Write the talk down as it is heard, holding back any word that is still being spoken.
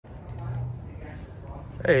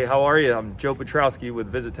Hey, how are you? I'm Joe Petrowski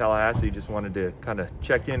with Visit Tallahassee. Just wanted to kind of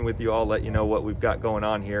check in with you all, let you know what we've got going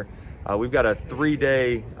on here. We've got a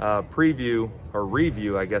 3-day preview, or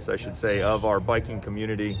review, I guess I should say, of our biking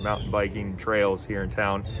community, mountain biking trails here in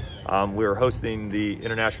town. We're hosting the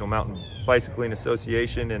International Mountain Bicycling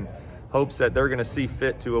Association in hopes that they're going to see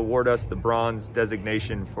fit to award us the bronze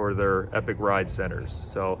designation for their Epic Ride Centers.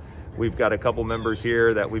 So we've got a couple members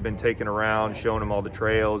here that we've been taking around, showing them all the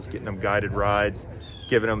trails, getting them guided rides,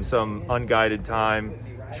 giving them some unguided time,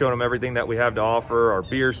 showing them everything that we have to offer, our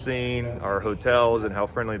beer scene, our hotels and how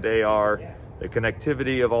friendly they are, the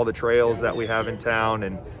connectivity of all the trails that we have in town,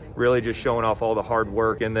 and really just showing off all the hard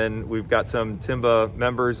work. And then we've got some Timba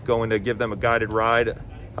members going to give them a guided ride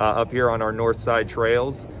up here on our north side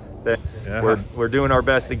trails. We're doing our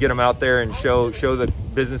best to get them out there and show the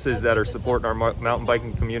businesses that are supporting our mountain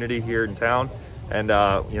biking community here in town. And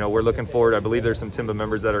you know, we're looking forward. I believe there's some Timba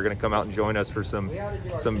members that are going to come out and join us for some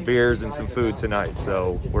beers and some food tonight.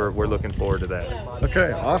 So we're looking forward to that.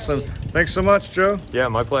 Okay, awesome. Thanks so much, Joe. Yeah,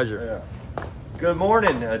 my pleasure. Yeah. Good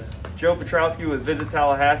morning. It's Joe Petrowski with Visit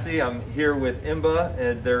Tallahassee. I'm here with Imba,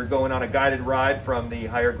 and they're going on a guided ride from the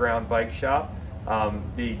Higher Ground Bike Shop.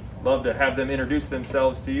 Love to have them introduce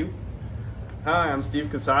themselves to you. Hi, I'm Steve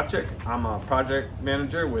Kosachik. I'm a project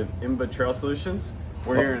manager with Imba Trail Solutions.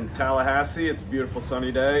 We're here in Tallahassee. It's a beautiful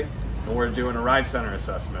sunny day, and we're doing a ride center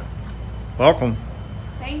assessment. Welcome.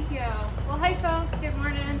 Thank you. Well, hi folks, good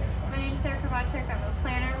morning. My name is Sarah Kravachik. I'm a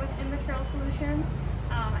planner with Imba Trail Solutions.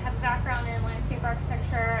 I have a background in landscape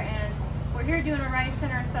architecture, and we're here doing a ride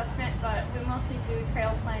center assessment, but we mostly do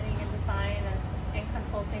trail planning and design and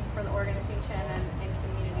consulting for the organization and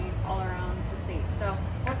communities all around the state. So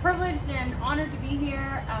we're privileged and honored to be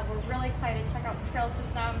here. We're really excited to check out the trail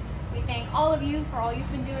system. We thank all of you for all you've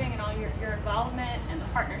been doing and all your involvement and the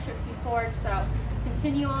partnerships you forged. So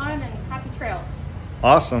continue on and happy trails.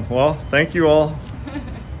 Awesome. Well, thank you all.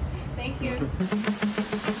 Thank you.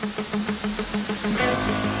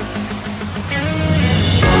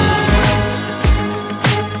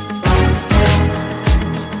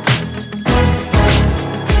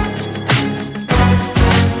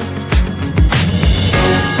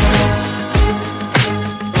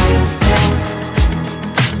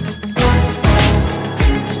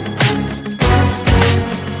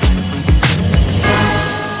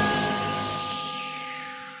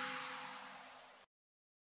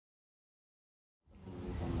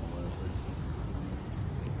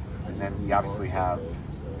 And then we obviously have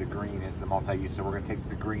the green is the multi-use, so we're going to take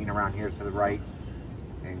the green around here to the right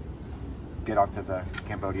and get onto the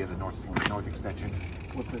Cambodia, the north extension.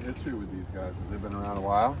 What's the history with these guys? Have they been around a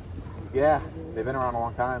while? Yeah, they've been around a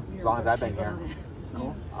long time, as long as I've been here.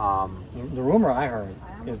 Cool. The rumor I heard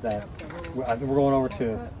is that I think we're going over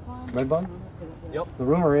to Redbug. Yep. The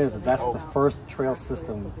rumor is that that's the first trail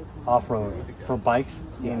system off-road for bikes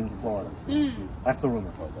in Florida. That's the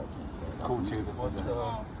rumor. Cool too. This is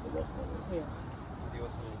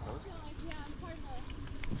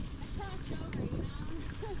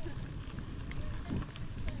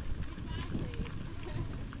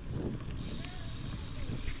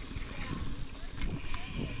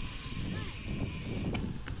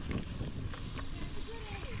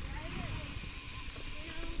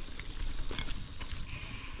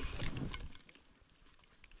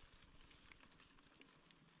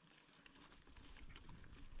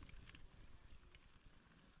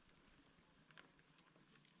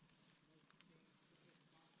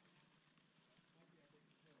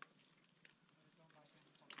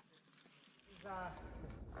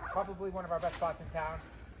probably one of our best spots in town.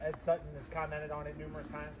 Ed Sutton has commented on it numerous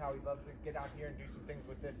times how he'd love to get out here and do some things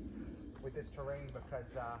with this terrain, because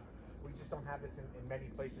we just don't have this in many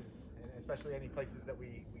places, and especially any places that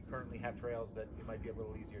we currently have trails that it might be a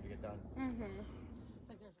little easier to get done.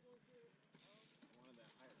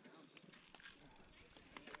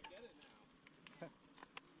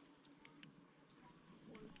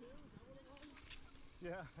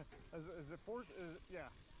 Yeah. Is it forced? Yeah.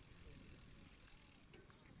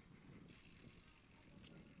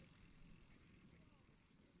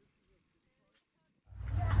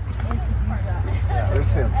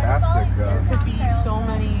 It's fantastic. There could be so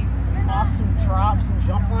many awesome drops and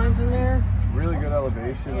jump lines in there. It's really good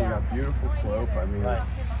elevation. We got beautiful slope. I mean, it's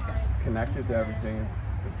connected to everything.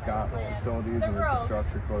 It's got facilities and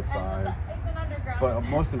infrastructure close by. But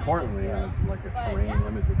most importantly, in like a terrain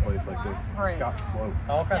limited place like this, it's got slope.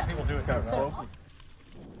 All kinds of people do it. It's got slope.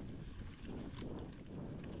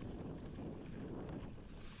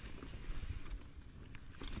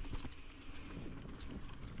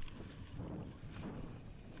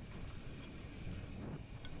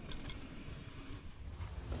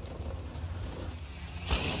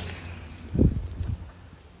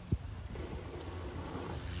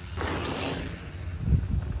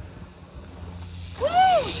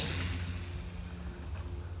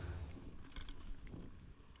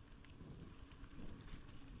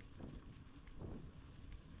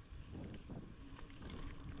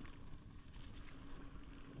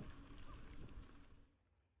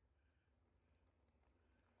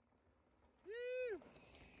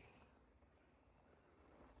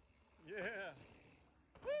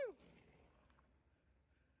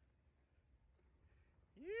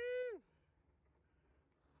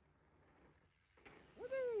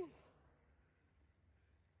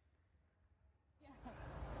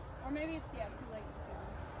 Yeah,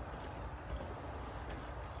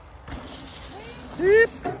 too late.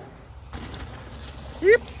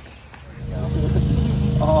 Yep. Yep.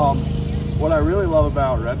 What I really love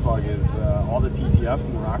about Redbug is all the TTFs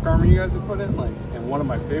and the rock armor you guys have put in. And one of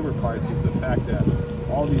my favorite parts is the fact that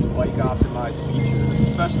all these bike optimized features,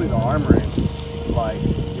 especially the armoring,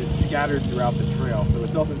 is scattered throughout the trail. So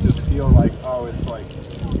it doesn't just feel like, oh, it's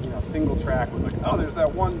single track with oh, there's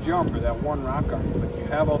that one jump or that one rock arm. It's like you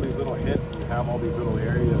have all these little hits and you have all these little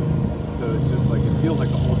areas. So it's just it feels like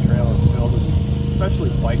the whole trail is filled with, especially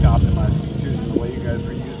bike optimized features, and the way you guys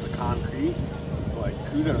reuse the concrete. It's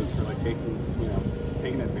kudos for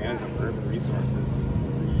taking advantage of urban resources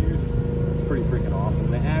and reuse. It's pretty freaking awesome.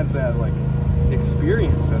 And it has that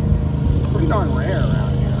experience that's pretty darn rare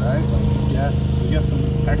around here, right? You get some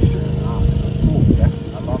texture in the rock, so it's cool. Yeah,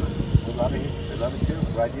 I love it. We love it. We love it too.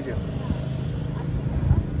 I'm glad you do.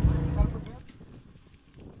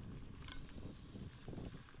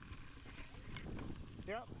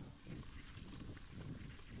 Yep.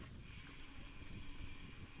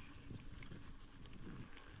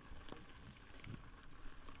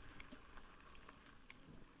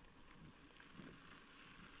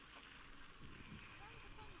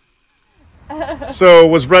 So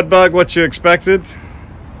was Redbug what you expected?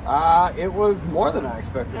 It was more than I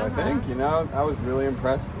expected, I think. I was really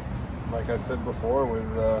impressed, like I said before, with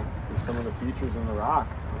some of the features in the rock.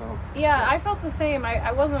 Yeah, I felt the same.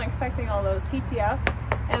 I wasn't expecting all those TTFs,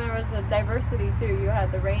 and there was a diversity too. You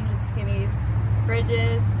had the range and skinnies,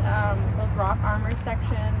 bridges, those rock armor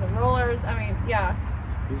section, the rollers. I mean, yeah.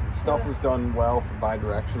 Stuff was done well for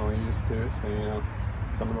bi-directional use too, so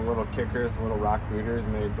some of the little kickers, the little rock booters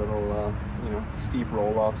made little, steep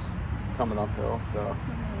roll-ups coming uphill, so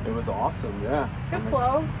it was awesome, yeah. Good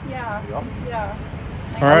flow, yeah. Yep. Yeah.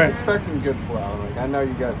 All right. I was expecting good flow. I know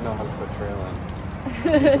you guys know how to put trail in.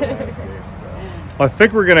 It's the landscape, so. I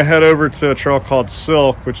think we're going to head over to a trail called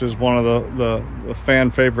Silk, which is one of the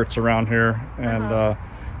fan favorites around here, and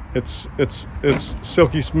it's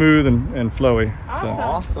silky smooth and flowy.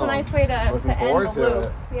 Awesome. It's a nice way to end the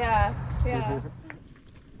loop. Yeah, yeah.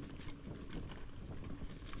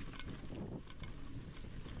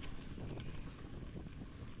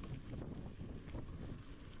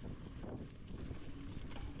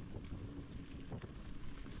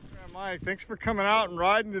 Mike, thanks for coming out and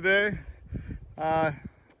riding today.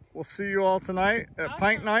 We'll see you all tonight at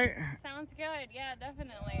Pint Night. Sounds good. Yeah,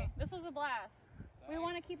 definitely. This was a blast. We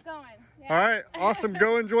want to keep going. Yeah. All right, awesome.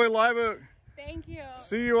 Go enjoy Live Oak. Thank you.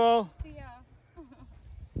 See you all. See ya.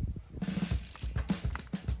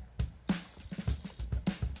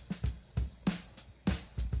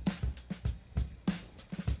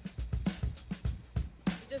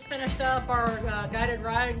 Just finished up our guided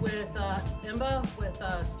ride with Imba, with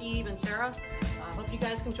Steve and Sarah. Hope you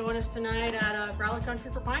guys can join us tonight at Growler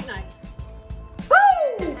Country for Pint Night.